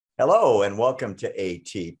Hello and welcome to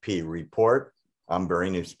ATP Report. I'm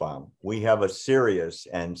Barry Nussbaum. We have a serious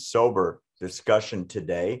and sober discussion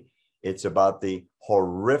today. It's about the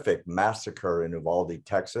horrific massacre in Uvalde,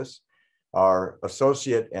 Texas. Our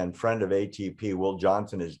associate and friend of ATP, Will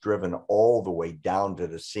Johnson, is driven all the way down to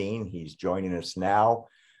the scene. He's joining us now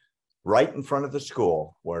right in front of the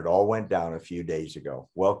school where it all went down a few days ago.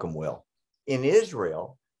 Welcome, Will. In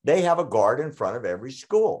Israel, they have a guard in front of every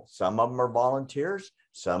school. Some of them are volunteers,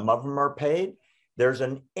 some of them are paid. There's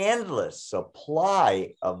an endless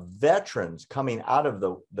supply of veterans coming out of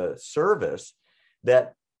the service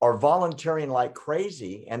that are volunteering like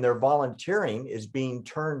crazy, and their volunteering is being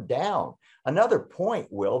turned down. Another point,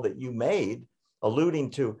 Will, that you made, alluding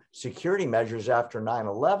to security measures after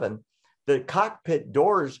 9/11, the cockpit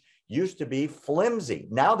doors used to be flimsy.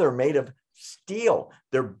 Now they're made of steel.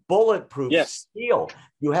 They're bulletproof steel.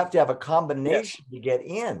 You have to have a combination to get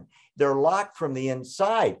in. They're locked from the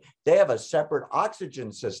inside. They have a separate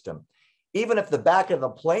oxygen system. Even if the back of the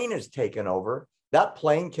plane is taken over, that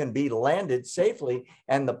plane can be landed safely,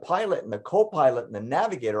 and the pilot and the co-pilot and the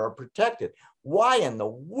navigator are protected. Why in the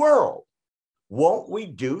world won't we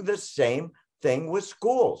do the same thing with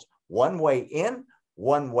schools? One way in,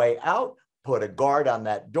 one way out, put a guard on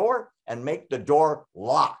that door and make the door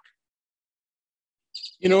lock.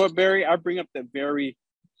 You know what, Barry? I bring up that very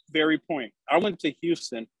point. I went to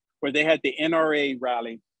Houston where they had the NRA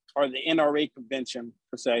rally, or the NRA convention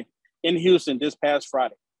per se, in Houston this past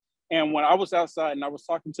Friday. And when I was outside and I was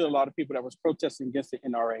talking to a lot of people that was protesting against the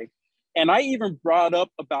NRA, and I even brought up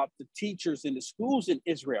about the teachers in the schools in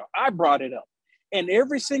Israel. I brought it up. And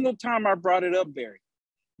every single time I brought it up, Barry,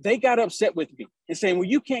 they got upset with me and saying, well,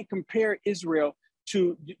 you can't compare Israel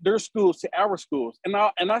to their schools to our schools. And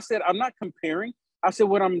I said, I'm not comparing. I said,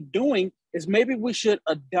 what I'm doing is maybe we should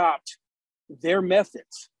adopt their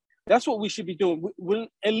methods. That's what we should be doing. We'll,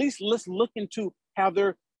 at least let's look into how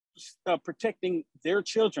they're protecting their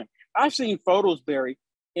children. I've seen photos, Barry,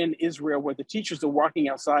 in Israel where the teachers are walking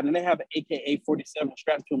outside and they have an AK-47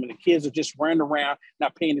 strapped to them, and the kids are just running around,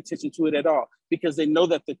 not paying attention to it at all, because they know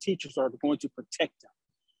that the teachers are going to protect them.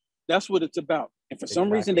 That's what it's about. And for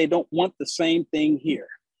some reason, they don't want the same thing here.